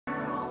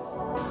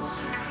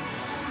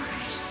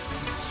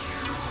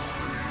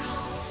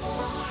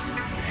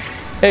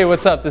Hey,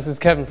 what's up? This is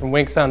Kevin from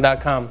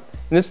WinkSound.com. In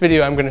this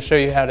video, I'm going to show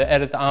you how to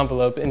edit the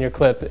envelope in your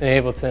clip in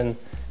Abelton.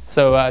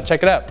 So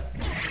check it out.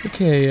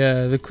 Okay,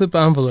 the clip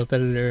envelope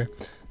editor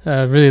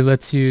really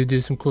lets you do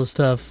some cool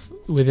stuff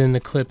within the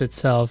clip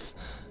itself.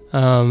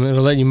 It'll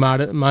let you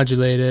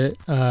modulate it,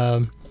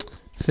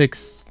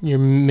 fix your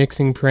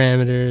mixing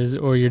parameters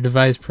or your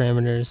device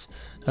parameters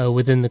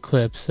within the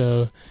clip.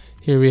 So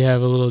here we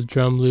have a little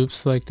drum loop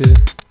selected.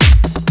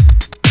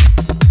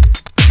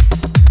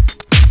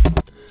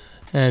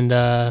 And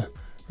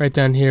right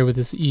down here with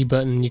this E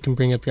button, you can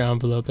bring up your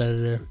envelope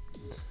editor.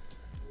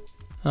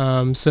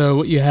 So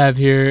what you have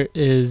here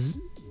is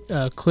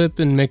a clip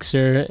and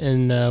mixer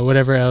and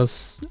whatever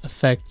else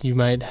effect you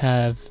might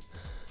have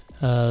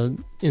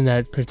in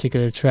that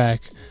particular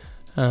track.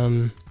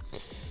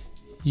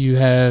 You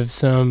have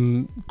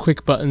some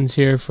quick buttons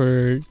here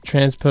for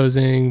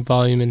transposing,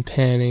 volume, and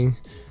panning.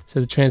 So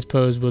the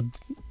transpose will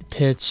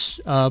pitch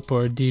up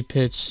or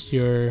de-pitch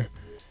your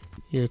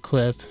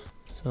clip.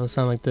 So it'll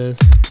sound like this.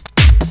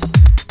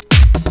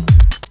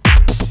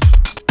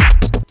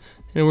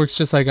 And it works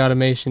just like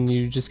automation.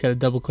 You just got to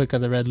double click on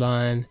the red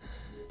line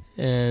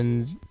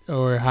and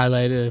or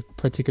highlight a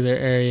particular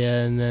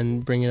area and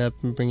then bring it up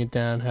and bring it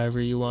down however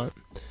you want.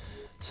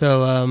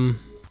 So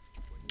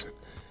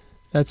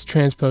that's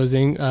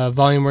transposing.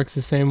 Volume works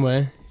the same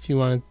way. If you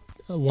want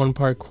one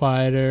part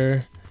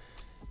quieter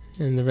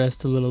and the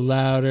rest a little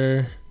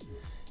louder,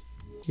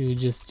 you would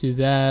just do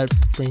that,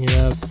 bring it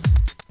up.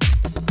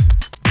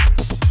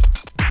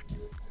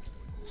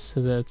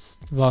 So that's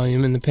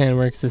volume, and the pan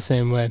works the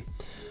same way.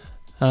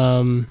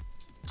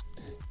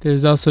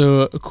 There's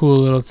also a cool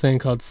little thing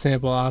called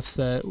sample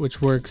offset,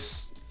 which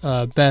works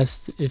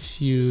best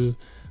if you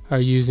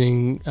are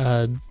using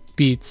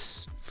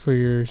beats for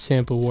your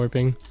sample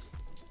warping,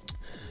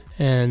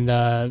 and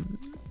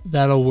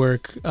that'll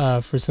work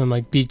for some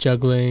like beat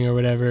juggling or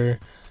whatever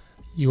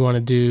you want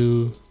to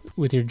do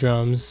with your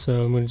drums.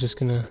 So I'm just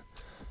gonna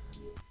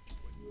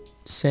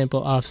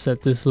sample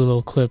offset this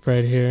little clip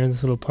right here,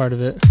 this little part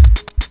of it.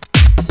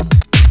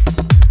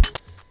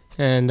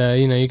 And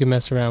you know, you can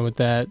mess around with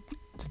that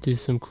to do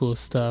some cool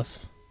stuff.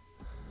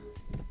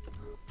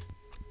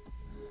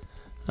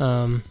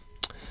 The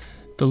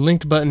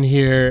linked button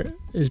here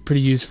is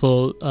pretty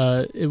useful.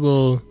 It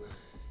will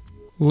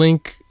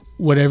link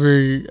whatever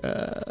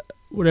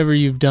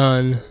you've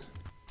done.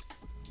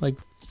 Like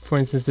for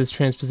instance, this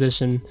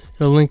transposition.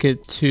 It'll link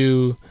it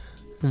to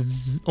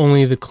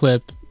only the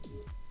clip,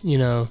 you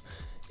know,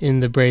 in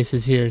the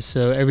braces here.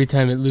 So every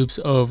time it loops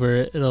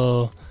over,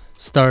 it'll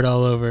start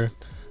all over.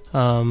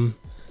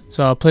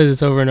 So I'll play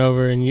this over and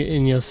over, and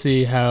you'll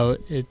see how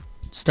it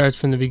starts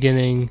from the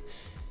beginning.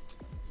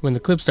 When the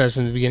clip starts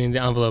from the beginning,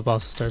 the envelope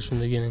also starts from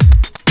the beginning.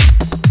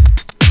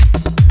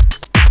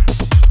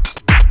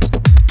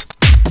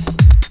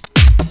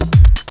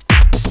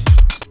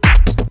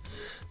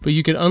 But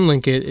you could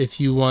unlink it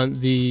if you want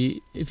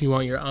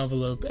your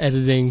envelope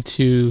editing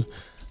to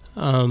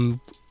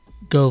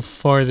go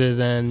farther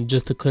than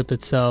just the clip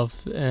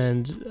itself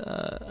and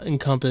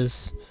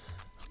encompass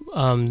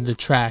the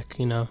track,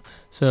 you know.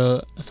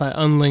 So if I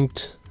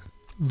unlinked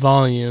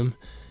volume,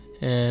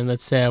 and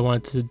let's say I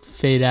want to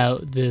fade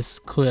out this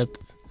clip,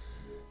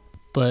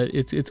 but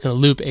it's going to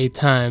loop 8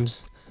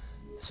 times.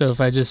 So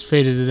if I just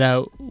faded it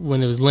out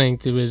when it was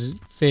linked, it would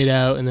fade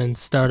out and then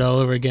start all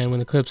over again when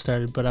the clip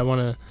started. But I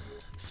want to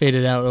fade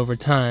it out over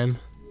time.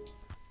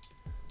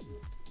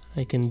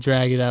 I can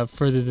drag it out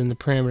further than the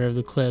parameter of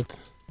the clip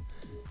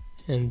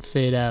and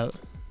fade out.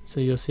 So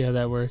you'll see how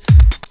that works.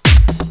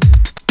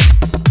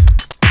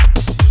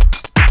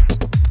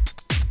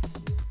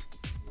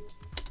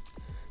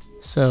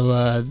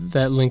 So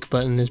that link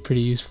button is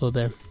pretty useful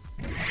there.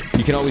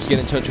 You can always get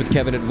in touch with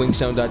Kevin at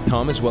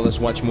WinkSound.com, as well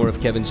as watch more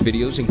of Kevin's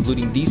videos,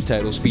 including these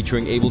titles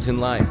featuring Abelton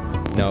Live,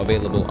 now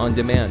available on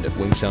demand at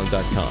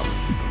WinkSound.com.